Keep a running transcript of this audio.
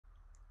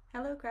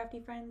Hello crafty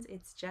friends,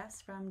 it's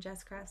Jess from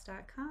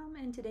jesscrafts.com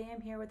and today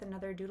I'm here with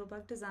another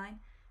Doodlebug design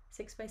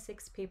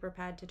 6x6 paper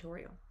pad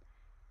tutorial.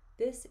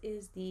 This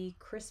is the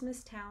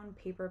Christmas Town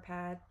paper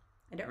pad.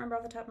 I don't remember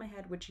off the top of my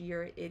head which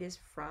year it is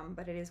from,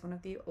 but it is one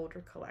of the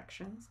older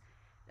collections.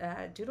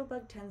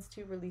 Doodlebug tends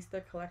to release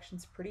their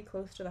collections pretty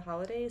close to the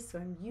holidays, so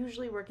I'm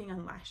usually working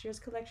on last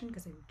year's collection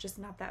because I'm just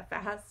not that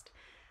fast.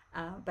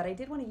 But I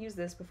did want to use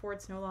this before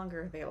it's no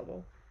longer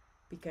available,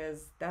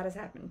 because that has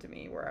happened to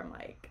me where I'm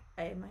like,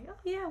 oh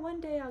yeah, one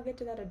day I'll get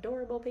to that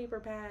adorable paper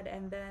pad,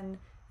 and then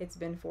it's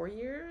been 4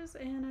 years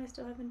and I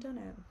still haven't done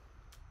it.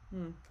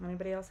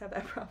 Anybody else have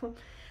that problem?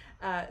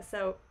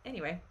 So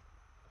anyway,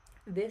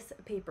 this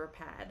paper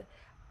pad,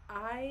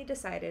 I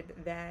decided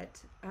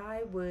that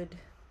I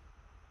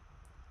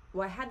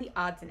had the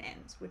odds and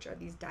ends, which are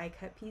these die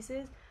cut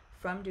pieces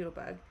from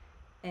Doodlebug,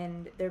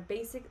 and they're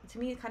basic. To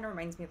me, it kind of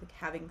reminds me of like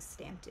having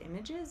stamped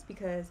images,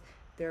 because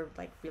they're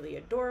like really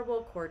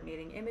adorable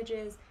coordinating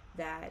images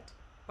that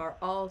are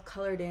all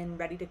colored in,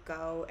 ready to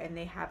go, and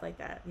they have like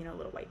that,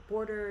 little white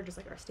border, just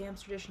like our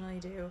stamps traditionally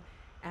do.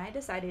 And I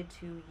decided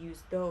to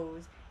use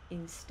those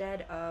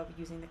instead of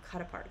using the cut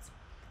aparts,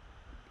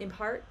 in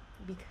part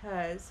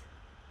because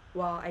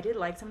while I did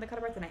like some of the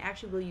cut aparts, and I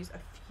actually will use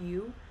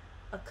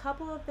a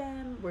couple of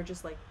them were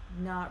just like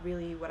not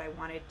really what I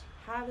wanted to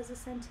have as a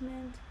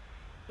sentiment,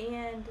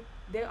 and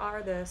there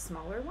are the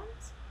smaller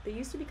ones. They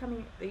used to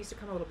come a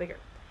little bigger.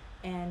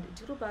 And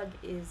Doodlebug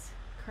is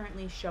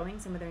currently showing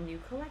some of their new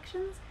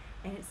collections,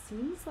 and it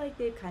seems like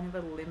they've kind of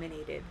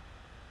eliminated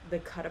the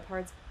cut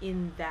aparts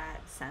in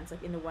that sense,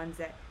 like in the ones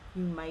that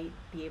you might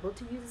be able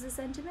to use as a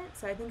sentiment.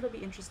 So I think it'll be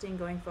interesting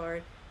going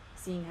forward,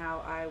 seeing how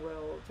I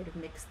will sort of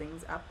mix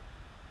things up.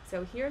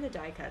 So here are the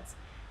die cuts,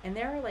 and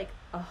there are like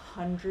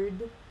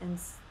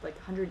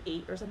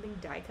 108 or something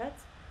die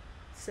cuts.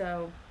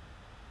 So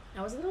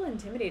I was a little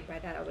intimidated by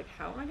that. I was like,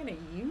 how am I going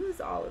to use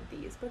all of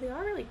these? But they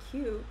are really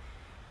cute.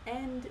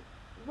 And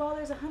while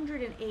there's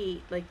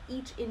 108, like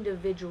each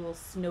individual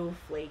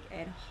snowflake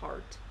and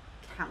heart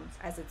counts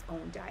as its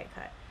own die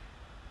cut.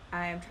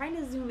 I'm trying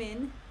to zoom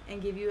in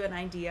and give you an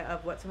idea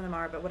of what some of them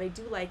are, but what I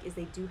do like is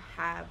they do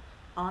have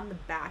on the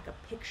back a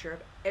picture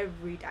of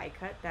every die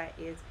cut that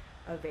is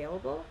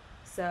available.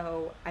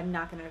 So I'm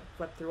not going to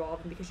flip through all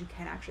of them because you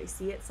can actually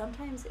see it.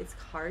 Sometimes it's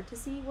hard to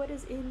see what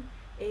is in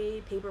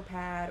a paper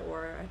pad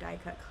or a die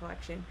cut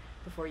collection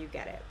before you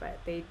get it,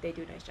 but they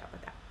do a nice job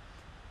with that.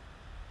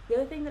 The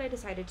other thing that I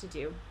decided to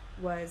do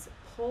was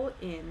pull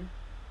in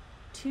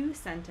 2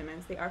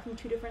 sentiments. They are from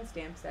 2 different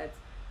stamp sets.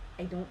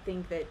 I don't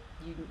think that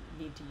you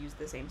need to use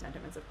the same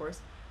sentiments, of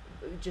course.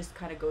 Just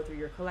kind of go through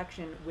your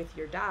collection with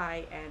your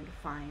die and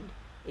find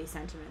a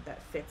sentiment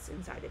that fits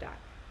inside the die.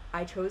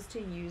 I chose to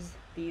use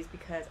these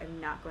because I'm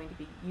not going to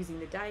be using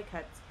the die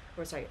cuts,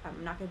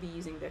 I'm not going to be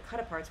using the cut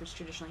aparts, which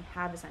traditionally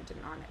have a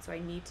sentiment on it. So I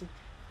need to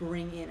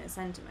bring in a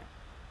sentiment.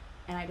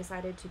 And I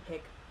decided to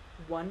pick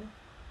one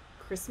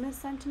Christmas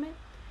sentiment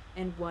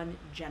and one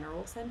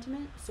general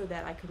sentiment, so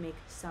that I could make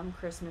some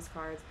Christmas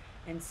cards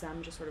and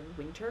some just sort of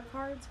winter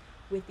cards,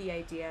 with the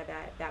idea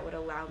that that would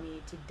allow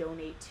me to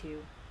donate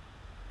to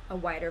a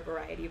wider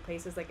variety of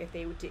places. Like if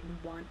they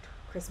didn't want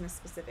Christmas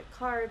specific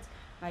cards,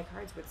 my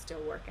cards would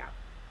still work out.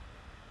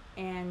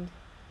 And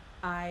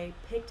I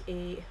picked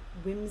a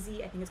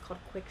Whimsy, I think it's called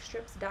Quick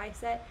Strips die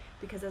set,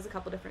 because there's a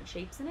couple different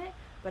shapes in it,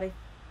 but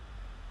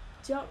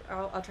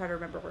I'll try to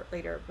remember it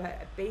later,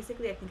 but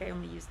basically I think I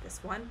only used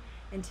this one.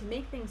 And to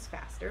make things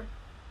faster,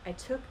 I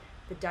took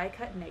the die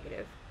cut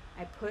negative,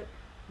 I put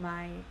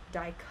my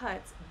die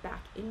cuts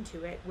back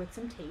into it with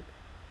some tape,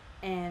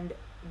 and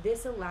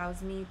this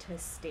allows me to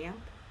stamp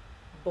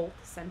both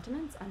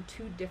sentiments on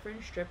 2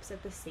 different strips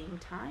at the same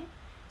time.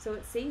 So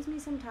it saves me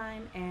some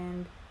time,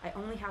 and I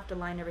only have to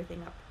line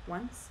everything up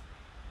once.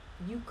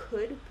 You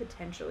could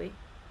potentially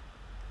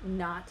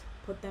not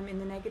put them in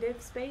the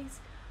negative space,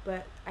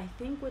 but I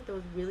think with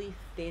those really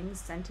thin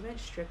sentiment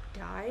strip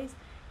dies,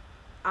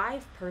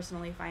 I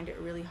personally find it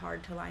really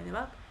hard to line them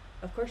up.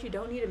 Of course, you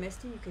don't need a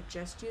MISTI. You could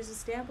just use a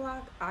stamp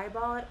block,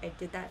 eyeball it. I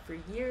did that for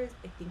years.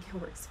 I think it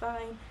works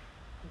fine.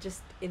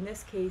 Just in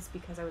this case,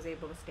 because I was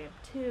able to stamp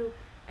 2,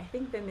 I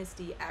think the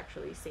MISTI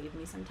actually saved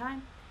me some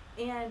time.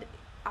 And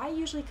I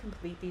usually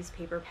complete these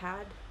paper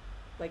pad,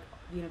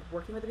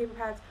 working with the paper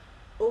pads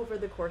over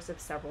the course of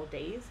several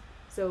days.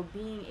 So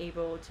being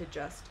able to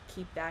just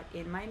keep that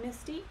in my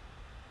MISTI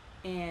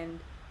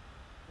and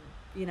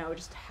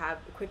just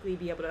quickly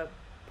be able to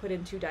put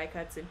in 2 die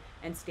cuts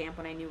and stamp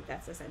when I knew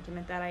that's the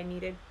sentiment that I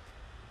needed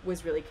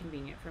was really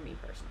convenient for me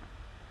personally.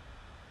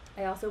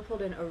 I also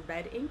pulled in a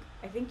red ink.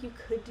 I think you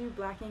could do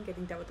black ink. I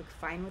think that would look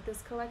fine with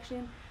this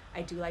collection.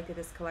 I do like that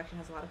this collection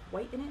has a lot of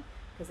white in it,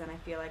 because then I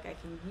feel like I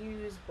can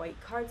use white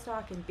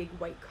cardstock and big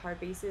white card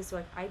bases.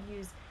 So I've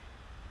used,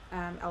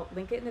 I'll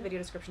link it in the video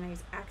description, I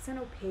use Accent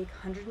Opaque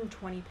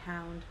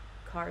 120-pound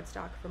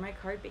cardstock for my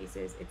card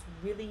bases. It's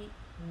really,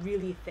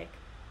 really thick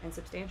and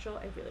substantial.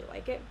 I really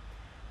like it.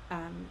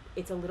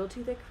 It's a little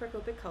too thick for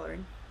Copic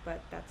coloring,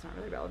 but that's not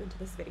really relevant to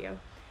this video.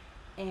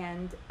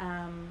 And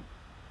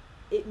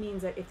it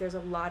means that if there's a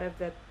lot of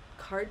the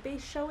card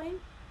base showing,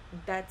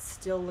 that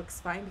still looks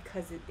fine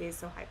because it is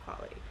so high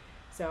quality.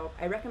 So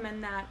I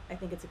recommend that. I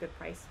think it's a good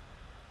price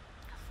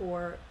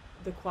for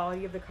the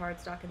quality of the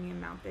cardstock and the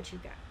amount that you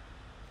get.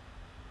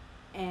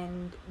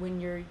 And when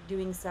you're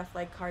doing stuff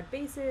like card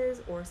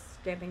bases or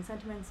stamping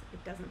sentiments,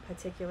 it doesn't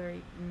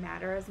particularly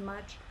matter as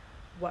much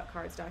what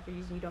cardstock you're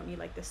using. You don't need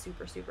like the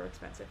super, super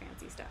expensive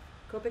fancy stuff.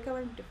 Copic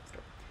color, different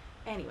story.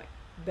 Anyway,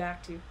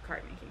 back to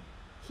card making.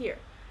 Here,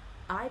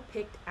 I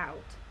picked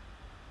out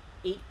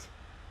 8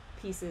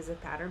 pieces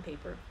of pattern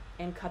paper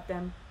and cut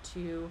them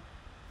to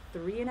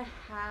 3.5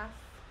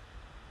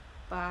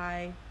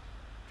 by,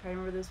 try to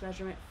remember this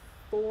measurement,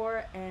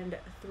 4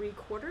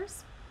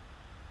 3/4.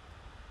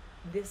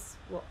 This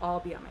will all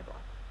be on my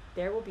blog.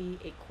 There will be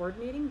a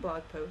coordinating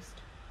blog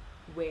post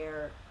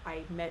where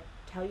I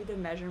tell you the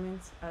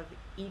measurements of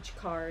each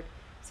card,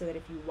 so that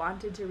if you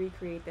wanted to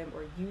recreate them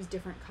or use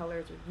different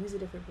colors or use a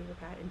different paper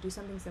pad and do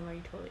something similar,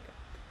 you totally could.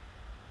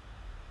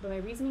 But my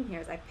reasoning here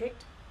is I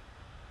picked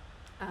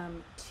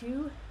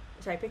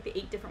I picked the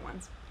 8 different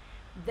ones.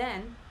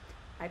 Then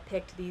I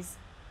picked these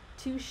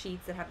 2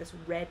 sheets that have this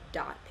red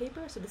dot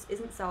paper. So this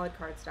isn't solid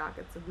cardstock.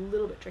 It's a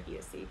little bit tricky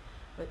to see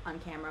on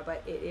camera,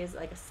 but it is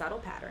like a subtle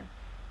pattern.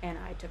 And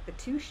I took the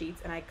 2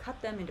 sheets and I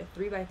cut them into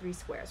 3 by 3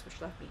 squares,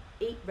 which left me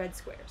 8 red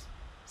squares.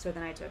 So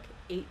then I took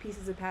 8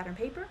 pieces of pattern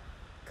paper,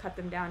 cut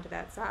them down to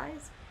that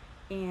size,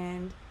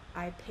 and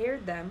I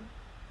paired them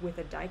with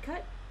a die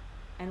cut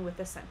and with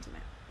a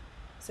sentiment.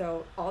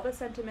 So all the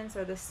sentiments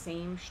are the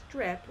same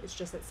strip. It's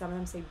just that some of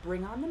them say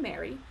 "Bring on the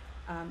Merry."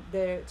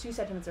 The 2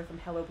 sentiments are from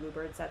Hello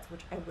Bluebird sets,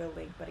 which I will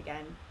link. But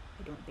again,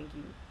 I don't think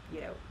you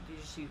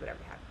just use whatever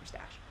you have in your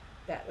stash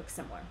that looks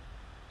similar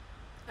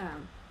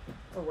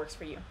or works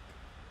for you.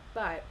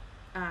 But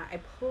I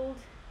pulled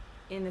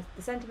in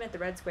the sentiment, the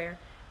red square,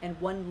 and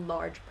 1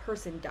 large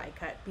person die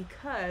cut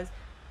because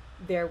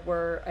there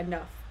were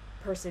enough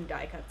person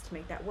die cuts to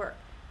make that work.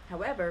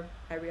 However,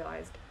 I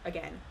realized,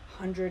 again,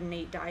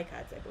 108 die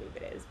cuts, I believe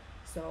it is.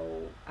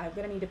 So I'm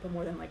going to need to put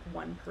more than like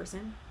 1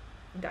 person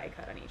die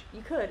cut on each.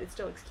 You could, it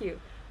still looks cute.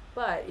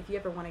 But if you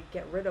ever want to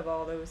get rid of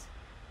all those,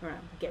 or not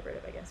get rid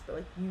of, I guess, but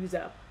like use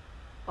up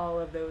all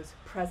of those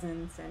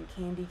presents and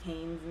candy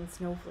canes and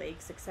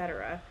snowflakes,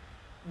 etc.,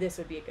 this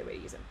would be a good way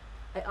to use them.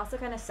 I also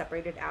kind of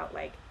separated out,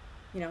 like,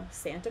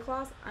 Santa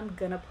Claus, I'm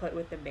going to put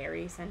with the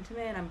Merry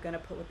sentiment, I'm going to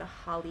put with the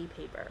holly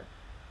paper.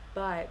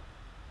 But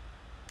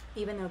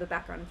even though the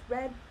background is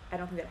red, I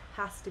don't think that it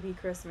has to be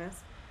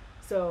Christmas.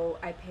 So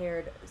I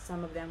paired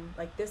some of them,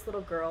 like this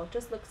little girl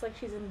just looks like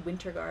she's in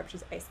winter garb,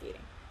 she's ice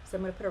skating. So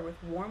I'm going to put her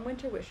with warm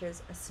winter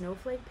wishes, a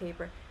snowflake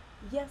paper.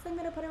 Yes, I'm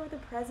going to put her with a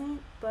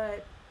present,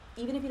 but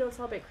even if you don't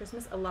celebrate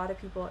Christmas, a lot of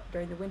people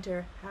during the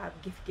winter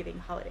have gift-giving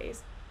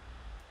holidays,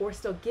 or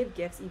still give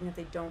gifts even if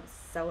they don't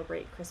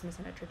celebrate Christmas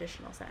in a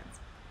traditional sense.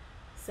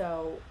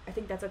 So I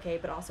think that's okay,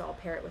 but also I'll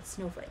pair it with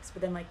snowflakes.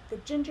 But then like the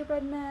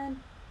gingerbread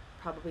man,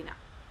 probably not.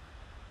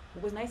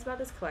 What was nice about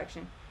this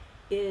collection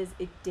is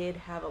it did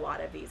have a lot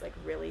of these like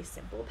really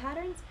simple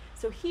patterns.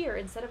 So here,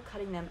 instead of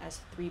cutting them as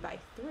 3 by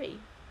 3,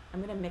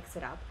 I'm going to mix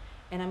it up,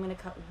 and I'm going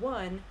to cut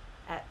one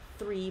at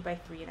 3 by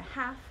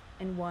 3.5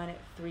 and one at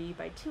 3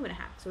 by 2.5.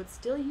 So it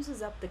still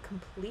uses up the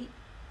complete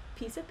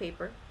piece of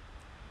paper.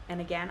 And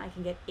again, I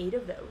can get 8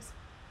 of those,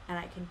 and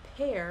I can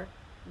pair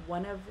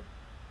one of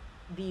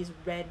these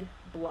red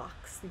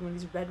blocks, one of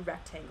these red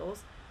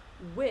rectangles,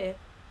 with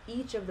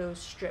each of those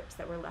strips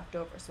that were left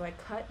over. So I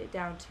cut it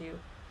down to,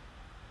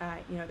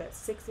 that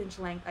 6-inch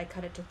length, I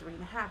cut it to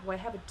 3.5. Well,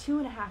 I have a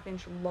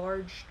 2.5-inch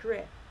large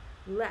strip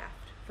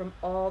left from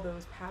all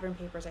those pattern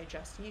papers I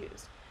just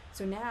used.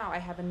 So now I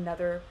have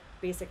another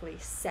basically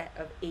set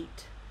of 8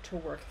 to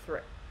work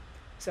through.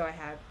 So I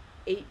have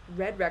 8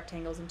 red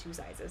rectangles in 2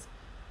 sizes,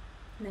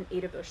 and then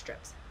 8 of those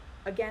strips.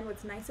 Again,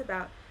 what's nice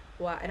about,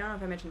 well, I don't know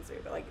if I mentioned this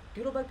earlier, but like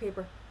Doodlebug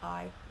paper,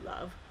 I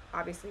love.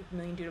 Obviously, a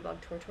million Doodlebug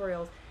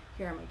tutorials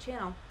here on my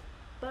channel,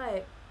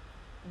 but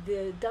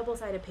the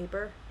double-sided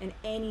paper, and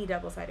any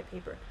double-sided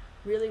paper,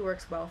 really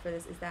works well for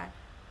this. Is that,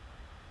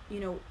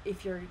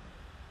 if you're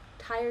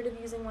tired of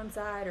using one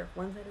side, or if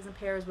one side doesn't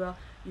pair as well,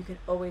 you can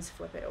always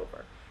flip it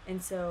over.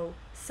 And so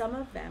some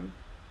of them,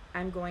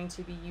 I'm going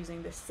to be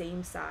using the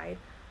same side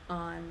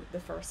on the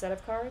first set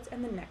of cards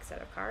and the next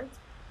set of cards,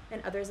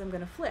 and others I'm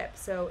going to flip,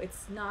 so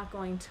it's not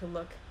going to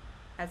look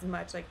as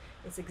much like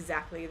it's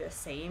exactly the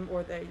same,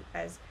 or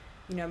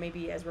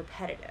maybe as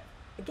repetitive.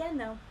 Again,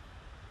 though,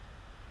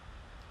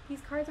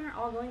 these cards aren't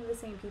all going to the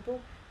same people.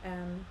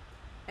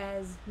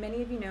 As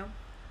many of you know,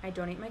 I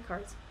donate my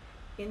cards.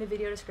 In the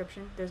video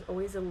description, there's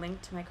always a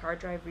link to my card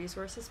drive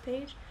resources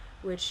page,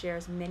 which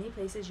shares many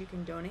places you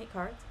can donate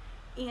cards,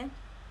 and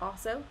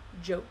also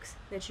jokes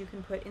that you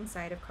can put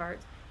inside of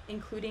cards,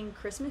 including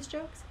Christmas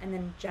jokes and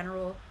then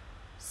general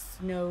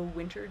snow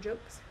winter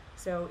jokes.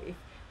 So if,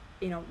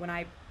 when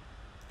I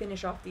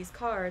finish off these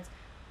cards,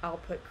 I'll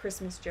put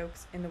Christmas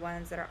jokes in the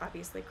ones that are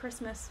obviously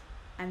Christmas,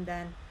 and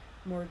then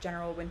more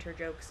general winter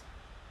jokes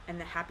and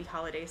the happy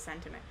holiday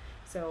sentiment.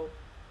 So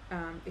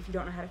if you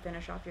don't know how to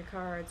finish off your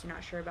cards, you're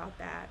not sure about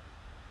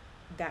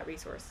that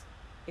resource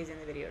is in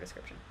the video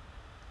description.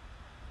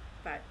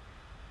 But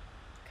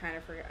kind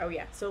of forgot. Oh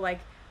yeah, so like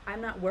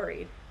I'm not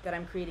worried that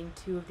I'm creating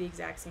 2 of the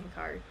exact same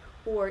card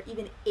or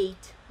even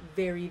 8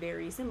 very,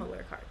 very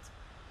similar cards.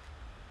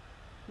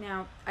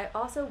 Now, I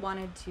also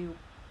wanted to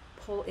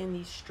pull in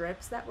these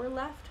strips that were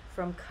left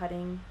from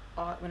cutting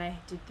when I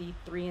did the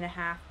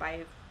 3.5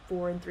 by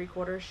 4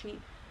 3/4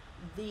 sheet.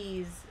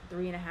 These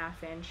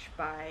 3.5 inch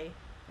by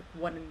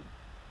 1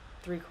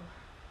 3/4.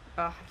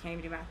 I can't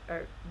even do math.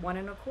 Or 1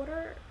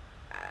 1/4.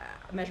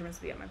 Measurements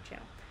will be on my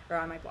channel or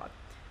on my blog.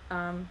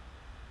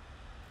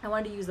 I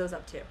wanted to use those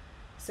up too,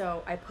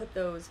 so I put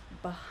those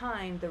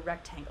behind the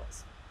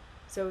rectangles.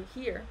 So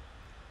here,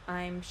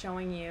 I'm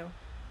showing you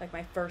like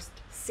my first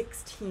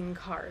 16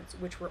 cards,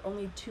 which were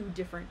only 2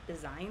 different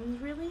designs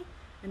really,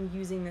 and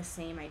using the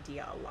same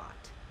idea a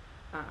lot.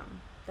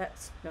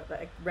 That's no,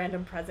 like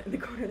random present in the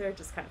corner there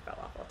just kind of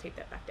fell off. I'll tape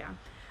that back down.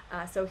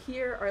 So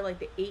here are like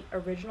the 8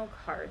 original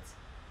cards,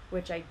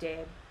 which I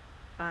did,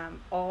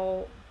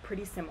 all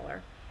pretty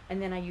similar.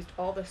 And then I used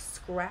all the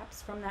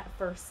scraps from that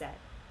first set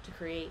to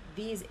create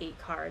these 8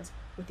 cards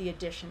with the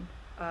addition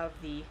of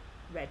the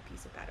red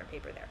piece of pattern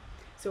paper there.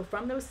 So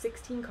from those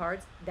 16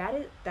 cards,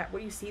 that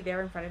what you see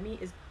there in front of me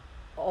is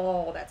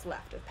all that's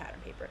left of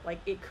pattern paper. Like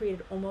it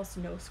created almost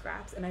no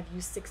scraps, and I've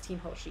used 16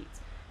 whole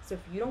sheets. So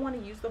if you don't want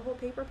to use the whole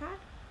paper pad,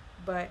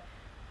 but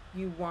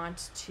you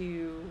want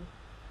to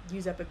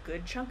use up a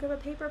good chunk of a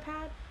paper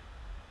pad,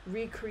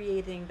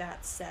 recreating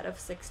that set of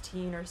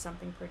 16 or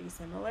something pretty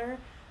similar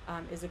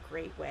is a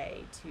great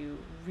way to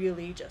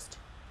really just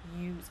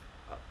use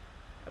up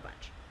a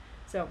bunch.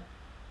 So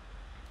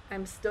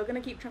I'm still going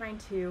to keep trying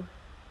to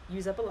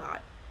use up a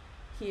lot.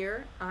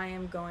 Here I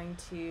am going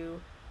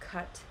to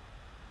cut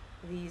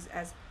these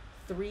as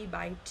 3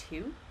 by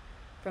 2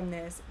 from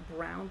this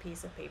brown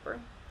piece of paper.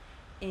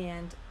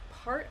 And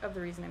part of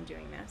the reason I'm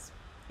doing this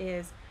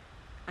is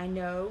I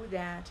know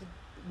that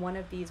one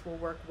of these will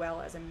work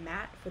well as a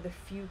mat for the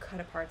few cut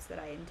aparts that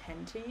I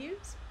intend to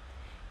use.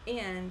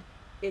 And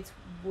it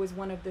was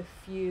one of the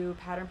few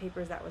pattern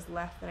papers that was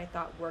left that I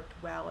thought worked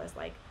well as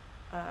like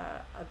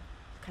a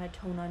kind of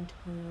tone on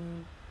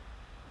tone,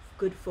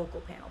 good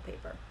focal panel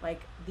paper.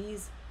 Like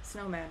these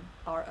snowmen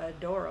are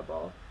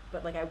adorable,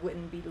 but like I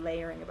wouldn't be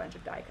layering a bunch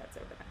of die cuts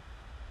over them.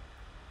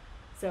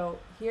 So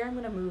here I'm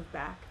going to move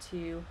back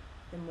to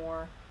the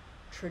more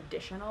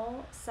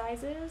traditional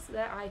sizes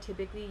that I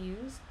typically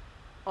use.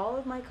 All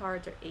of my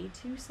cards are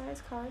A2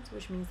 size cards,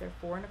 which means they're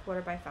 4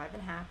 1/4 by 5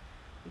 1/2.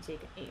 You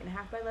take an 8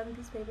 1/2 by 11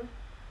 piece of paper,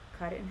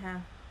 cut it in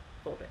half,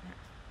 fold it in half,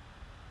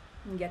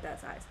 and get that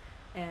size.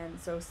 And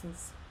so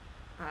since,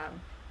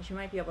 as you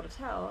might be able to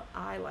tell,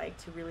 I like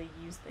to really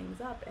use things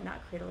up and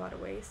not create a lot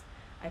of waste,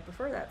 I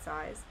prefer that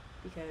size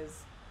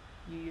because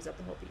you use up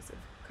the whole piece of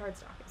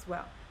cardstock as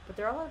well. But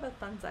there are a lot of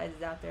fun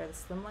sizes out there. The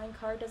slimline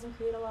card doesn't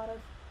create a lot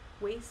of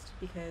waste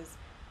because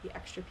the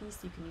extra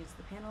piece you can use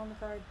the panel on the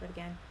card, but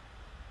again,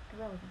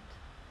 irrelevant.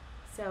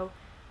 So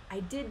I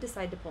did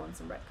decide to pull in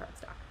some red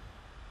cardstock.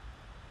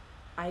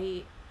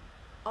 I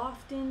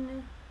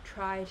often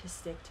try to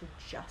stick to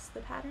just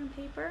the pattern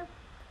paper,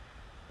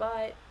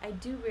 but I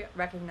do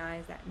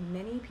recognize that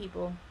many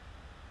people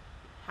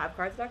have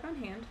cardstock on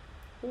hand,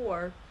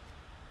 or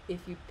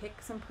if you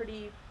pick some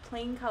pretty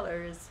plain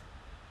colors,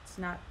 it's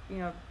not,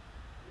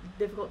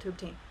 difficult to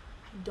obtain.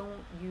 I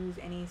don't use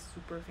any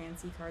super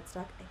fancy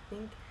cardstock. I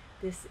think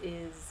this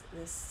is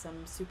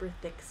some super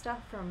thick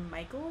stuff from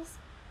Michaels,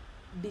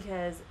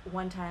 because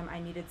one time I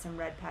needed some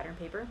red pattern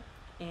paper,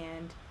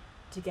 and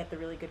to get the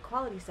really good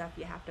quality stuff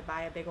you have to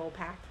buy a big old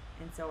pack,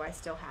 and so I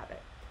still have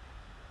it.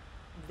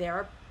 There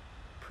are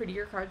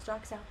prettier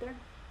cardstocks out there.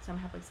 Some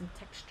have like some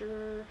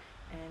texture,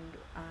 and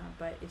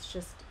but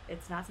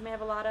it's not something I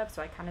have a lot of,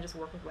 so I kind of just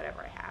work with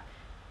whatever I have.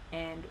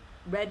 And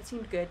red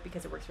seemed good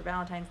because it works for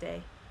Valentine's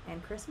Day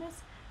and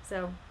Christmas.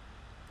 So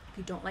if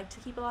you don't like to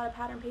keep a lot of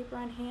pattern paper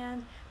on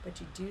hand,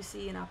 but you do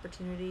see an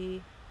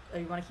opportunity, or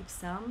you want to keep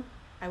some,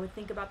 I would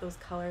think about those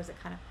colors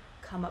that kind of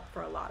come up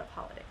for a lot of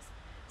holidays.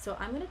 So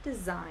I'm going to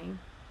design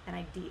an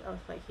idea of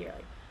like here,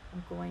 like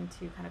I'm going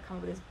to kind of come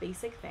up with this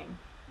basic thing.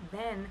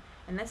 Then,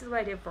 and this is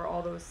what I did for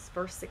all those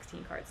first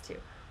 16 cards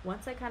too.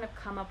 Once I kind of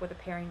come up with a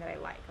pairing that I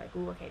like,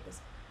 ooh, okay, this,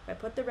 if I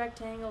put the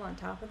rectangle on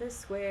top of this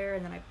square,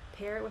 and then I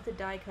pair it with a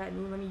die cut,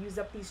 and ooh, let me use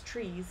up these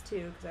trees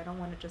too, because I don't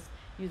want to just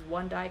use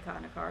one die cut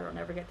on a card, I'll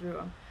never get through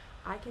them.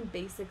 I can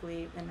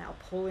basically, and I'll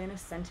pull in a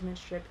sentiment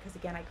strip, because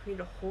again, I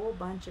created a whole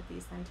bunch of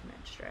these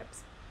sentiment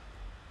strips,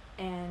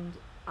 and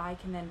I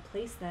can then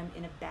place them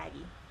in a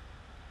baggie.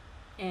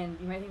 And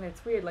you might think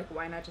that's weird, like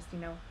why not just,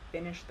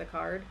 finish the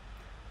card?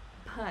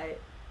 But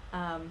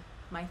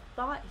my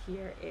thought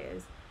here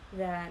is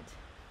that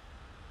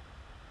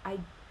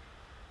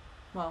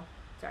the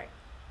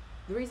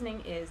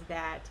reasoning is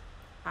that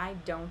I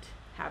don't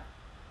have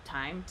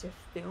time to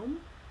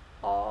film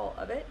all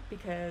of it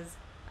because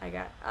I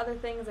got other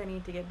things I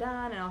need to get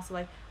done, and also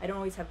like I don't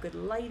always have good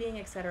lighting,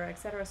 etc.,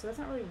 etc. So that's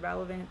not really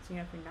relevant, if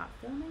you're not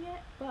filming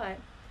it. But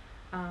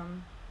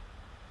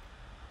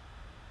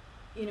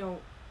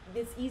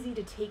it's easy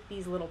to take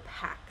these little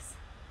packs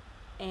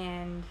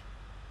and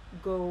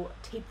go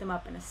tape them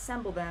up and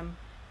assemble them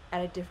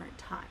at a different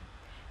time.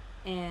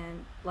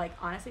 And like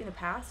honestly, in the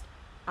past,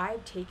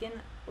 I've taken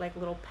like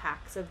little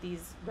packs of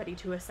these ready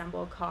to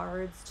assemble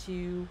cards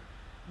to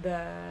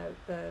the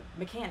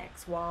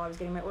mechanics while I was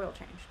getting my oil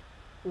changed,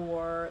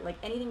 or like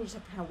anything you just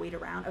have to kind of wait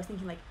around. I was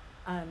thinking like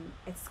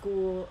at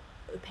school,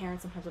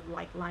 parents sometimes would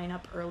like line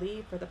up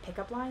early for the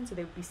pickup line, so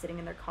they would be sitting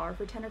in their car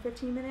for 10 or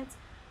 15 minutes.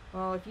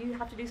 Well, if you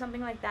have to do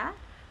something like that,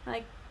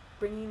 like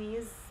bringing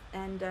these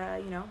and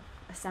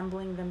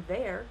assembling them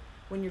there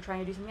when you're trying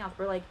to do something else,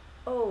 or like,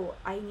 oh,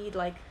 I need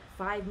like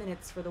 5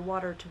 minutes for the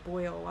water to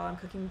boil while I'm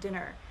cooking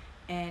dinner,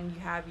 and you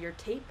have your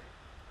tape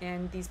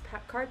and these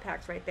card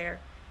packs right there.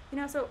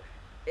 So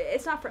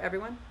it's not for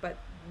everyone, but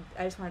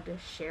I just wanted to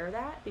share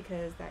that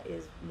because that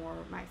is more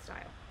my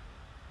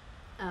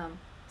style.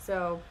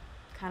 So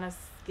kind of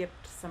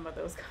skipped some of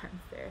those cards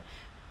there,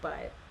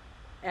 but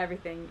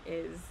everything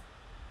is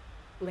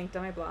linked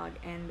on my blog,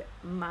 and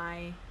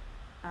my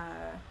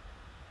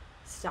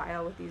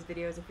style with these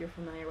videos, if you're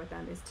familiar with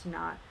them, is to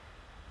not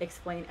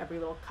explain every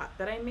little cut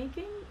that I'm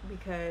making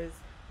because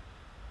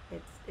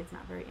it's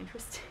not very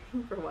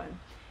interesting for one,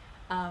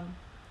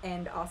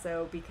 and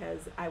also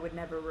because I would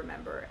never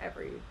remember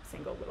every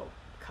single little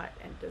cut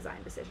and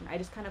design decision. I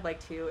just kind of like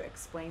to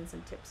explain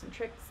some tips and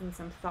tricks and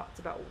some thoughts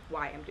about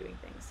why I'm doing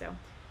things. So,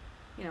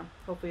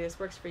 hopefully this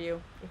works for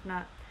you. If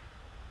not,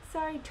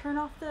 sorry, turn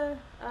off the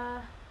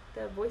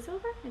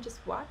voiceover and just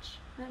watch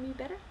me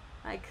better.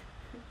 Like,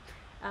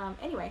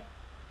 anyway,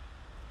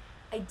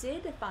 I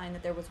did find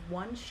that there was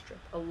one strip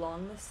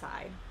along the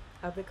side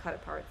of the cut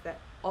apart that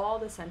all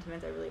the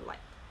sentiments I really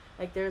liked.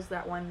 Like there's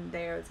that one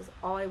there that says,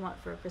 all I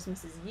want for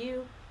Christmas is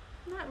you.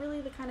 Not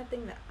really the kind of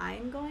thing that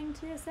I'm going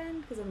to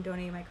send because I'm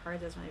donating my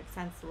cards, doesn't really make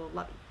sense, a little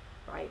lovey,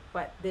 right?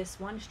 But this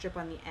one strip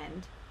on the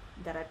end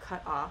that I've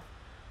cut off,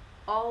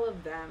 all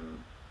of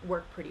them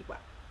work pretty well.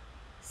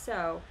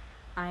 So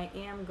I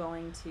am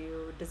going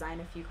to design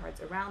a few cards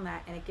around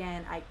that, and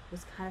again, I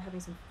was kind of having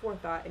some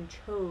forethought and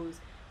chose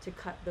to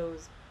cut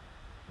those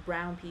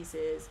brown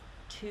pieces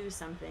to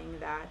something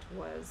that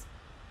was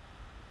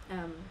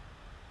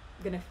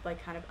gonna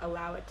like kind of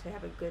allow it to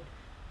have a good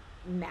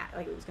mat,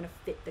 like it was gonna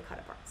fit the cut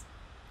aparts.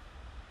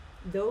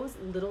 Those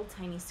little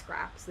tiny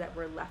scraps that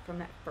were left from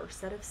that first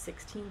set of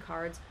 16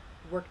 cards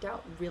worked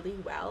out really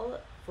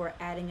well for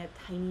adding a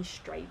tiny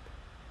stripe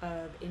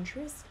of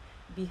interest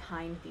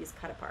behind these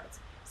cut aparts.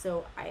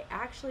 So I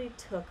actually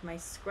took my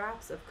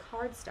scraps of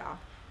cardstock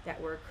that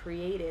were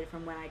created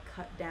from when I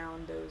cut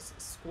down those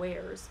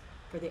squares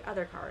for the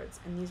other cards,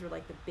 and these were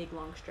like the big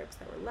long strips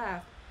that were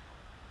left,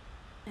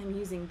 and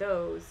using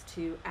those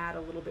to add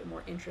a little bit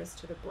more interest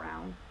to the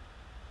brown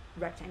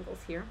rectangles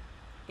here.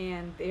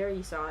 And there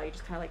you saw I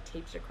just kind of like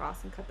taped it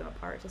across and cut them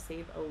apart to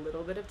save a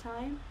little bit of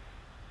time,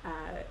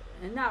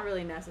 and not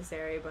really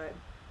necessary, but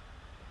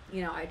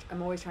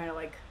I'm always trying to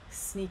like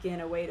sneak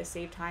in a way to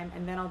save time,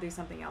 and then I'll do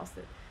something else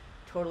that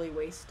totally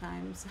wastes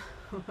time.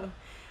 So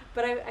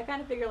but I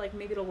kind of figure like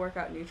maybe it'll work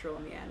out neutral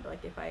in the end.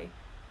 Like if I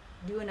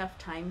do enough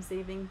time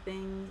saving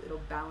things,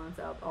 it'll balance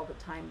out all the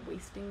time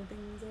wasting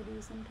things I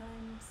do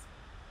sometimes.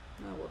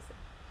 Oh, we'll see.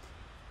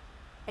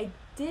 I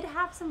did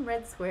have some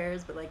red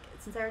squares, but like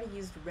since I already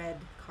used red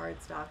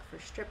cardstock for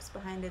strips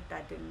behind it,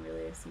 that didn't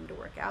really seem to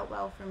work out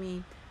well for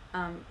me.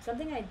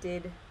 Something I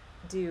did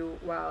do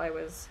while I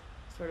was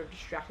sort of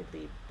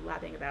distractedly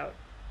blabbing about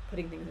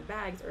putting things in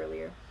bags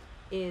earlier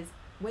is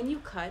when you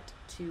cut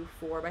to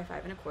 4 by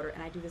 5 1/4,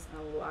 and I do this in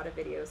a lot of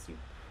videos, you've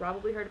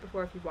probably heard it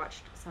before if you've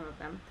watched some of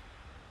them,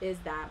 is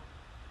that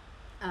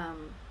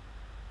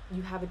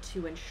you have a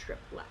 2-inch strip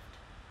left.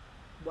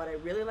 What I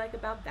really like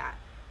about that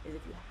is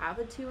if you have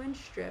a 2-inch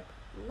strip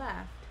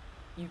left,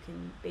 you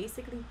can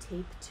basically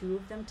tape 2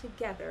 of them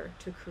together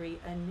to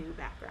create a new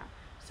background.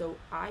 So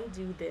I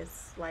do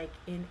this like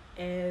in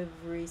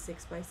every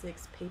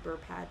 6x6 paper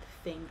pad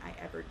thing I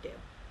ever do.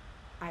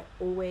 I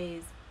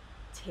always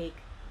take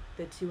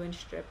the 2-inch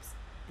strips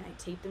and I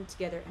tape them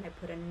together and I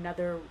put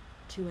another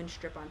 2-inch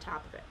strip on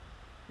top of it.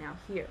 Now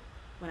here,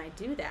 when I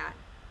do that,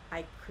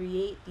 I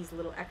create these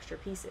little extra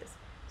pieces.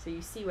 So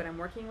you see what I'm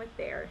working with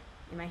there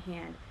in my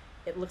hand.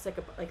 It looks like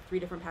like 3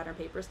 different pattern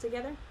papers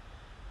together.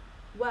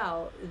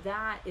 Well,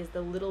 that is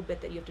the little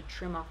bit that you have to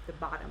trim off the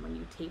bottom when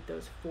you tape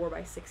those 4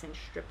 by 6 inch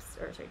strips,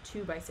 or sorry,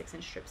 2 by 6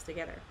 inch strips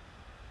together.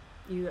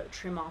 You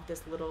trim off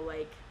this little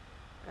like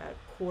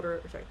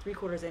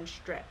 3/4 inch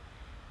strip,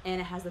 and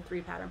it has the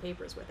 3 pattern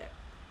papers with it.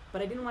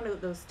 But I didn't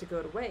want those to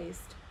go to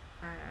waste.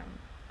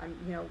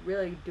 I'm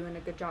really doing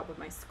a good job with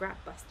my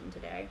scrap busting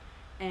today,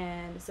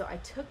 and so I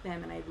took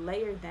them and I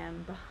layered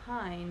them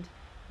behind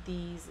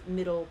these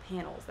middle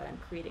panels that I'm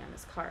creating on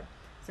this card.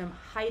 So I'm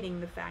hiding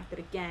the fact that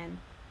again,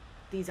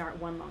 these aren't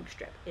one long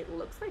strip. It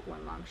looks like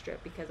one long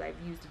strip because I've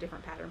used a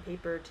different pattern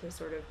paper to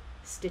sort of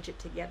stitch it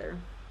together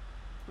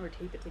or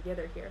tape it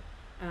together here.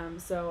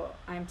 So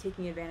I'm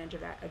taking advantage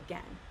of that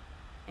again,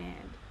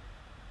 and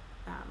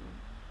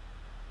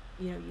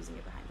using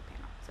it behind the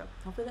panel. So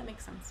hopefully that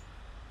makes sense.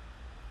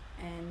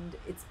 And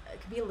it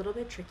could be a little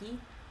bit tricky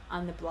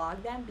on the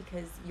blog then,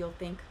 because you'll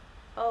think,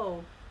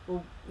 oh,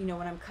 well,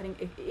 when I'm cutting,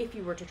 if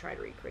you were to try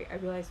to recreate, I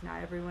realize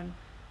not everyone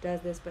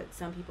does this, but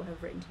some people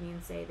have written to me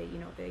and say that, you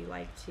know, they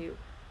like to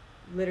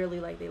literally,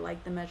 like, they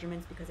like the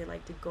measurements because they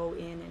like to go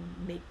in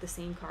and make the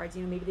same cards.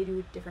 You know, maybe they do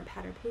a different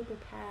pattern paper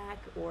pack,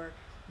 or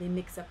they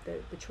mix up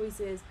the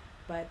choices,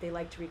 but they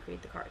like to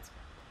recreate the cards.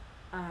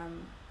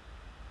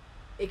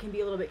 It can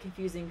be a little bit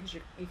confusing because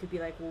you could be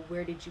like, well,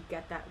 where did you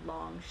get that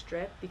long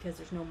strip? Because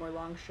there's no more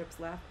long strips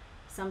left.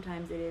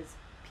 Sometimes it is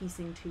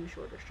piecing 2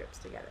 shorter strips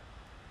together.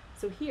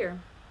 So here,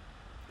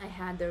 I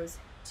had those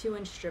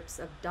 2-inch strips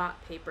of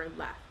dot paper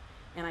left,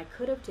 and I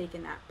could have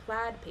taken that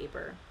plaid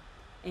paper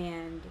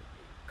and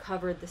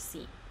covered the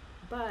seam,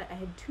 but I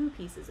had 2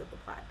 pieces of the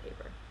plaid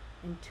paper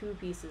and 2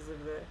 pieces of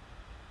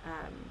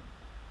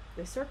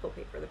the circle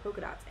paper, the polka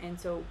dots, and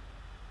so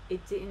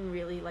it didn't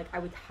really, like, I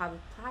would have a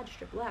plaid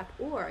strip left,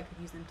 or I could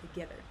use them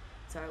together.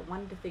 So I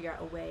wanted to figure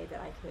out a way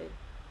that I could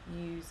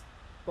use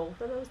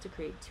both of those to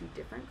create 2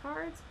 different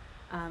cards.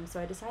 So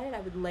I decided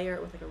I would layer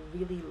it with like a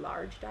really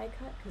large die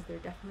cut, because there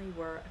definitely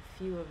were a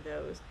few of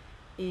those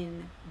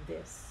in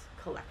this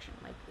collection,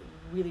 like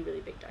really, really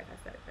big die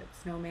cuts. That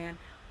snowman,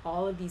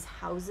 all of these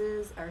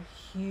houses are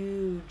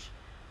huge,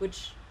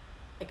 which,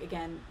 like,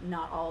 again,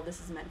 not all of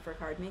this is meant for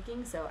card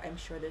making, so I'm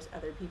sure there's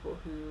other people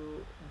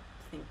who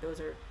think those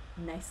are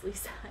nicely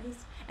sized,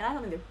 and I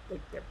don't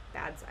think they're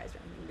bad sized or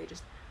anything. They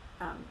just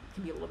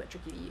can be a little bit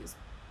tricky to use.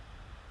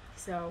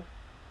 So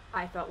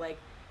I felt like,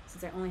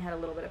 since I only had a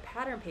little bit of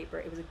pattern paper,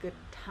 it was a good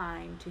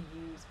time to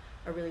use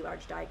a really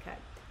large die cut.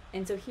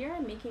 And so here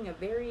I'm making a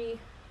very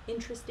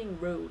interesting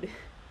road.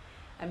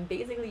 I'm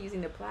basically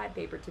using the plaid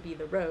paper to be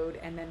the road,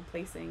 and then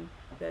placing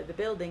the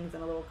buildings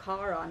and a little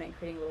car on it and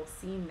creating a little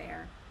scene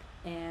there.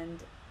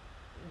 And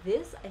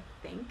this, I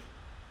think,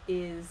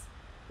 is,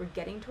 we're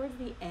getting towards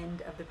the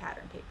end of the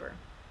pattern paper.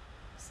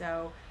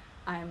 So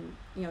I'm,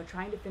 you know,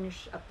 trying to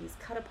finish up these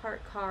cut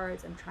apart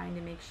cards. I'm trying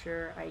to make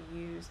sure I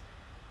use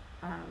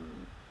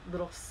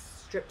little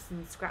strips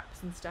and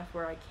scraps and stuff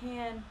where I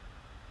can.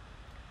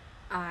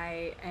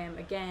 I am,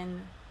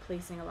 again,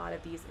 placing a lot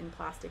of these in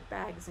plastic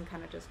bags and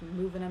kind of just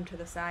moving them to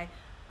the side.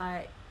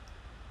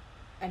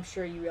 I'm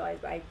sure you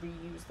realize I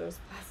reuse those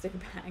plastic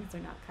bags.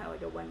 They're not kind of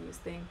like a one-use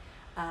thing.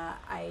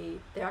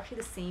 They're actually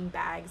the same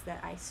bags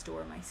that I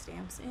store my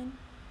stamps in,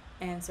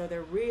 and so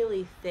they're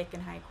really thick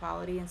and high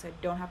quality, and so I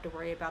don't have to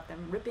worry about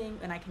them ripping,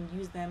 and I can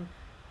use them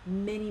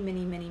many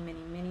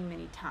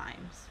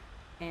times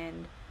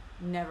and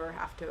never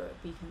have to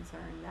be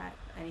concerned that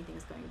anything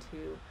is going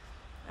to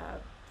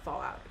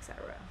fall out,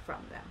 etc.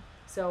 from them.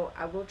 So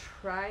I will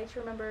try to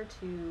remember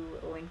to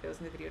link those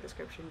in the video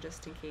description,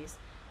 just in case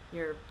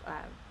you're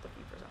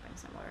looking for something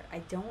similar.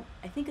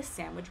 I think a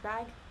sandwich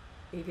bag,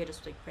 if you had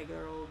just like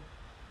regular old,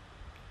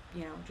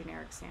 you know,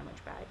 generic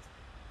sandwich bags,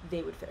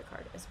 they would fit a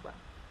card as well.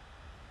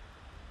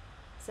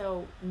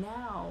 So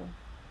now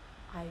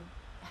I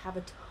have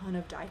a ton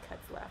of die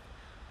cuts left,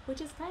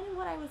 which is kind of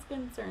what I was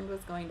concerned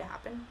was going to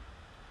happen.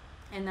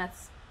 And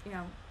that's, you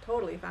know,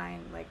 totally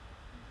fine. Like,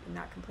 I'm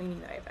not complaining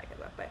that I have die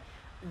cuts left, but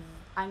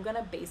I'm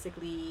gonna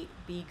basically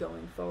be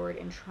going forward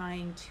and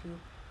trying to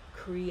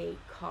create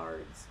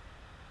cards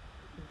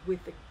with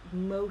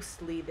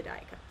mostly the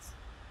die cuts.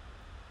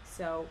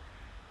 So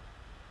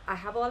I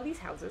have a lot of these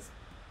houses.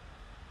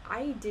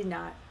 I did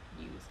not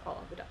use all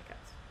of the die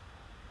cuts,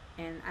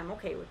 and I'm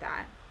okay with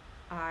that.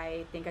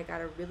 I think I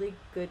got a really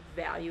good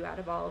value out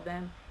of all of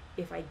them.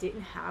 If I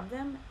didn't have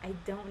them, I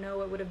don't know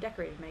what would have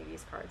decorated many of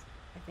these cards.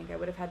 I think I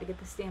would have had to get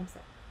the stamp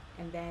set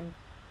and then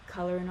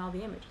color in all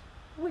the images,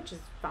 which is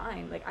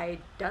fine. Like, I had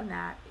done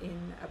that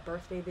in a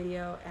birthday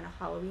video and a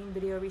Halloween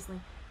video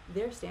recently.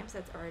 Their stamp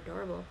sets are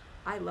adorable.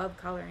 I love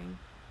coloring,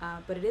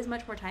 but it is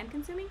much more time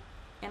consuming.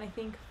 And I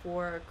think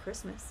for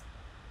Christmas,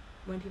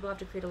 when people have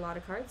to create a lot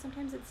of cards,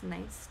 sometimes it's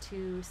nice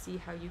to see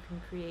how you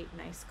can create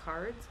nice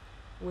cards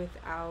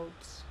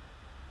without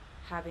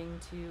having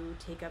to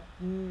take up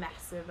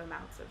massive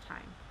amounts of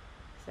time.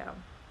 So,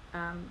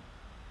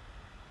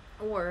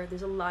 or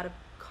there's a lot of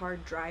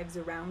card drives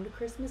around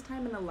Christmas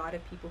time, and a lot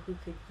of people who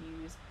could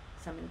use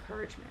some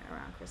encouragement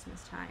around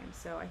Christmas time.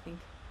 So I think,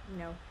 you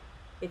know,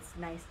 it's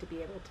nice to be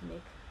able to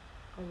make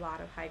a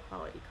lot of high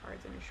quality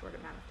cards in a short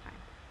amount of time.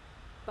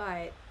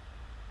 But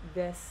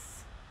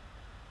this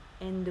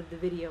end of the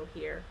video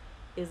here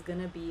is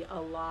gonna be a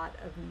lot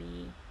of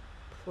me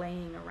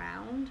playing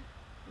around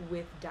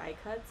with die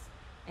cuts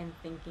and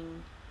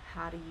thinking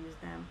how to use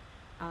them.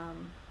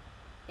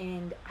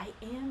 And I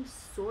am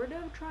sort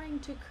of trying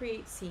to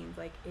create scenes.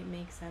 Like, it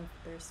makes sense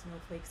that there's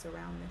snowflakes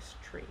around this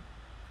tree,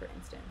 for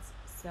instance.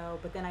 So,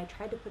 but then I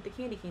tried to put the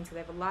candy canes, because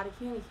I have a lot of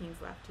candy canes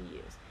left to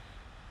use.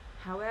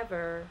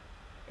 However,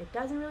 it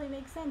doesn't really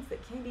make sense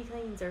that candy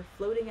canes are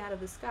floating out of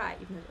the sky,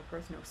 even though there's of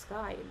course no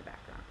sky in the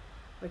background.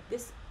 Like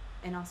this,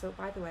 and also,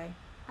 by the way,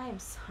 I am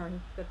sorry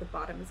that the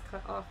bottom is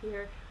cut off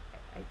here.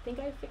 I think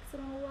I fixed it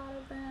on a lot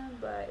of them,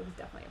 but it was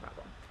definitely a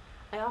problem.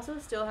 I also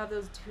still have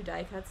those 2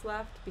 die cuts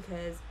left,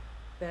 because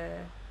the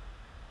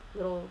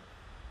little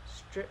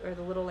strip, or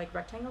the little like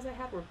rectangles I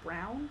had, were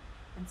brown,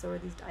 and so were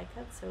these die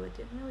cuts, so it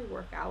didn't really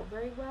work out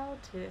very well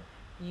to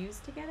use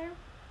together.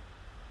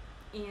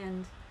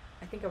 And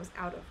I think I was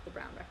out of the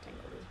brown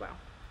rectangles as well.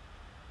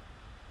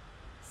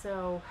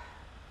 So,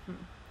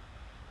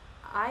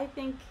 I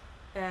think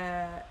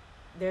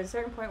there's a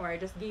certain point where I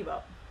just gave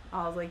up.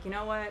 I was like, you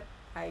know what?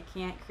 I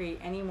can't create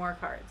any more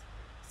cards.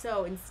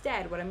 So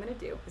instead, what I'm going to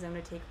do is I'm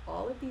going to take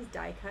all of these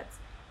die cuts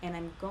and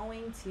I'm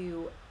going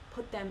to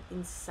put them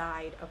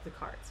inside of the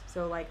cards.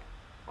 So like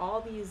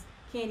all these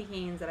candy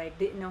canes that I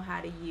didn't know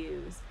how to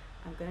use,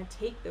 I'm going to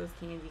take those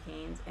candy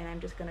canes and I'm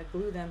just going to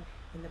glue them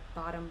in the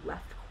bottom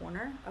left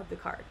corner of the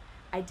card.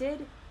 I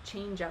did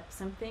change up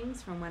some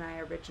things from when I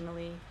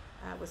originally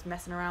was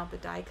messing around with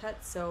the die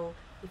cuts, so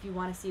if you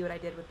want to see what I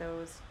did with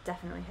those,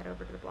 definitely head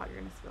over to the blog. You're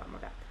going to see a lot more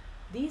of that.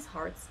 These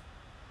hearts,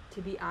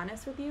 to be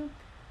honest with you,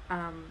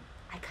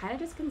 I kind of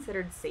just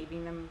considered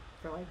saving them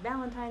for like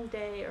Valentine's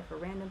Day or for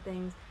random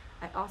things.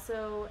 I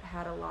also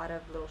had a lot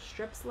of little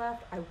strips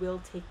left. I will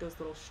take those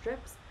little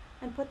strips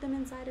and put them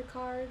inside of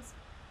cards,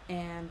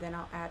 and then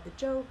I'll add the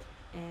joke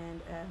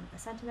and a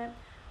sentiment.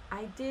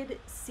 I did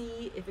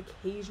see if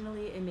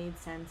occasionally it made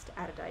sense to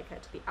add a die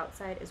cut to the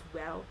outside as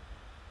well.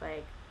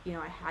 Like, you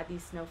know, I had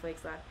these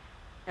snowflakes left,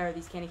 or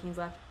these candy canes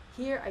left.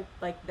 Here,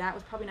 that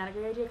was probably not a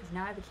great idea because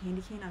now I have a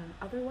candy cane on an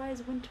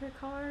otherwise winter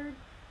card.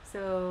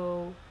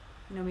 So,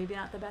 you know, maybe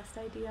not the best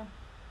idea.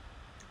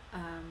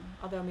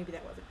 Although maybe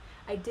that wasn't.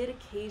 I did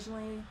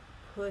occasionally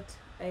put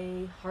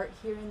a heart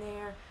here and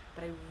there,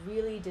 but I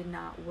really did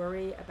not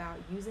worry about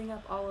using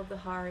up all of the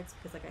hearts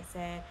because, like I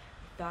said,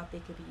 I thought they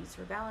could be used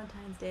for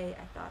Valentine's Day.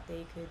 I thought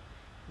they could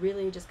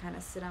really just kind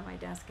of sit on my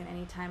desk, and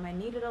anytime I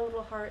needed a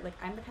little heart, like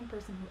I'm the kind of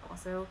person who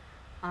also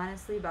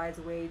honestly buys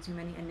way too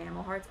many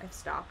enamel hearts. I've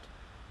stopped,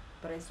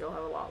 but I still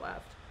have a lot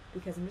left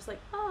because I'm just like,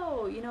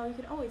 oh, you know, you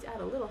can always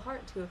add a little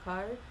heart to a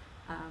card.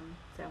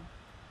 So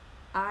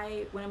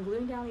when I'm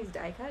gluing down these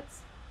die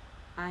cuts,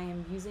 I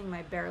am using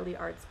my Barely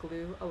Arts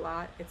glue a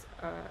lot.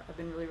 I've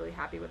been really, really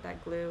happy with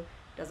that glue.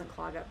 It doesn't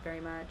clog up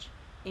very much.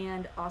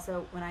 And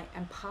also when I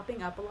am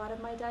popping up a lot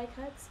of my die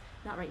cuts,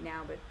 not right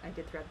now, but I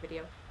did throughout the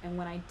video. And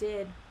when I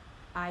did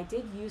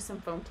use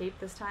some foam tape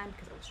this time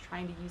because I was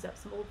trying to use up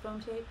some old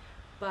foam tape,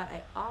 but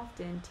I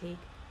often take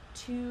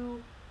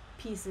 2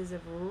 pieces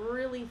of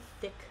really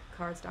thick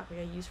cardstock like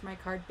I use for my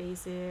card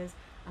bases,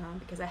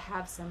 because I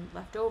have some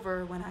left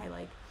over when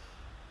I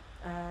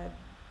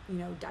you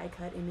know, die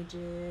cut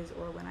images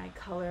or when I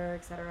color,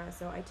 etc.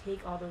 So I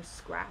take all those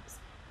scraps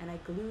and I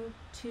glue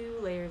 2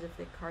 layers of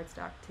thick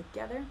cardstock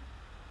together,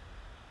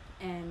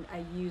 and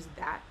I use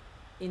that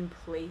in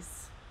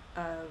place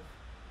of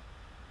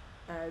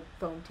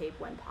foam tape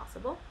when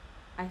possible.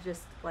 I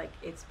just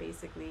it's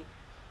basically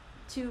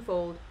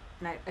 2-fold,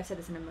 and I've said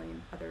this in a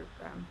million other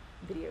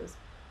videos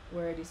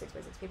where I do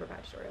 6x6 paper pad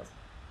tutorials,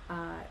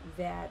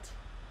 that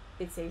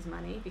it saves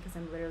money because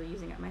I'm literally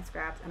using up my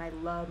scraps, and I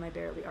love my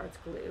Barely Arts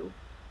glue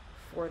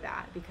for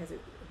that because it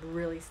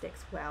really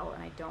sticks well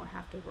and I don't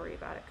have to worry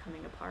about it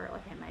coming apart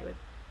like I might with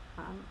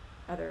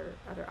other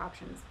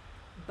options.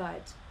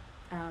 But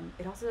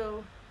it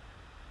also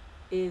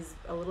is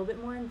a little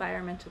bit more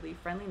environmentally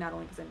friendly, not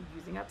only because I'm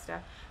using up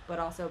stuff, but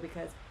also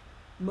because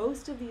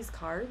most of these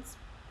cards,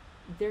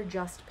 they're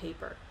just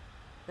paper.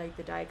 Like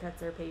the die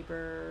cuts are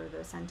paper,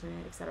 the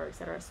sentiment, etc.,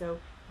 etc. So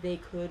they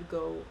could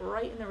go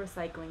right in the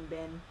recycling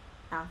bin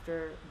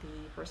after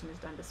the person is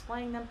done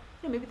displaying them.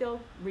 You know, maybe they'll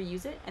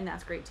reuse it, and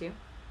that's great too.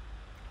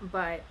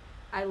 But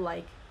I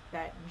like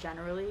that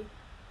generally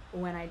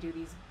when I do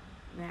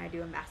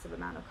a massive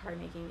amount of card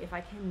making, if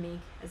I can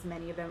make as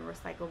many of them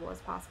recyclable as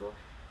possible,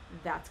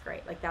 that's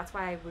great. Like that's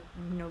why I would,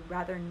 you know,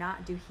 rather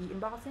not do heat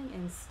embossing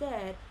and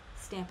instead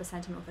stamp a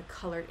sentiment with a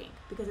colored ink,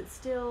 because it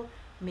still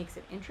makes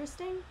it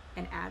interesting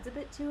and adds a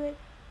bit to it,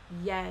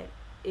 yet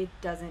it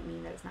doesn't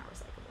mean that it's not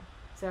recyclable.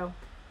 So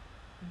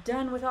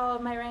done with all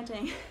of my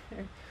ranting.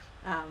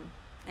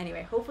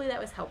 Anyway, hopefully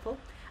that was helpful.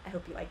 I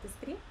hope you liked this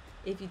video.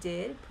 If you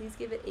did, please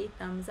give it a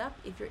thumbs up.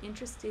 If you're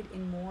interested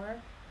in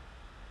more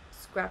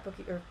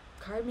scrapbooking or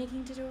card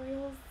making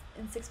tutorials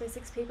and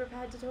 6x6 paper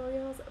pad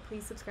tutorials,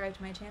 please subscribe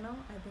to my channel.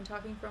 I've been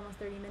talking for almost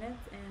 30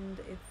 minutes and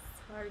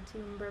it's hard to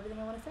remember everything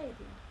I want to say at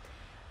the end.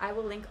 I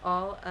will link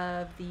all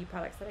of the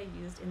products that I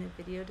used in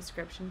the video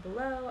description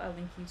below. I'll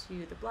link you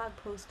to the blog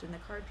post and the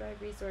card drive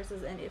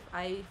resources, and if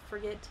I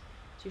forget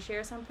to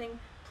share something,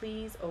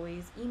 please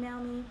always email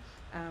me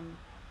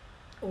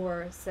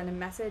or send a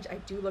message. I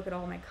do look at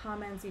all my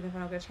comments, even if I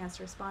don't get a chance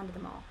to respond to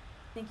them all.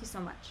 Thank you so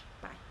much.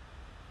 Bye.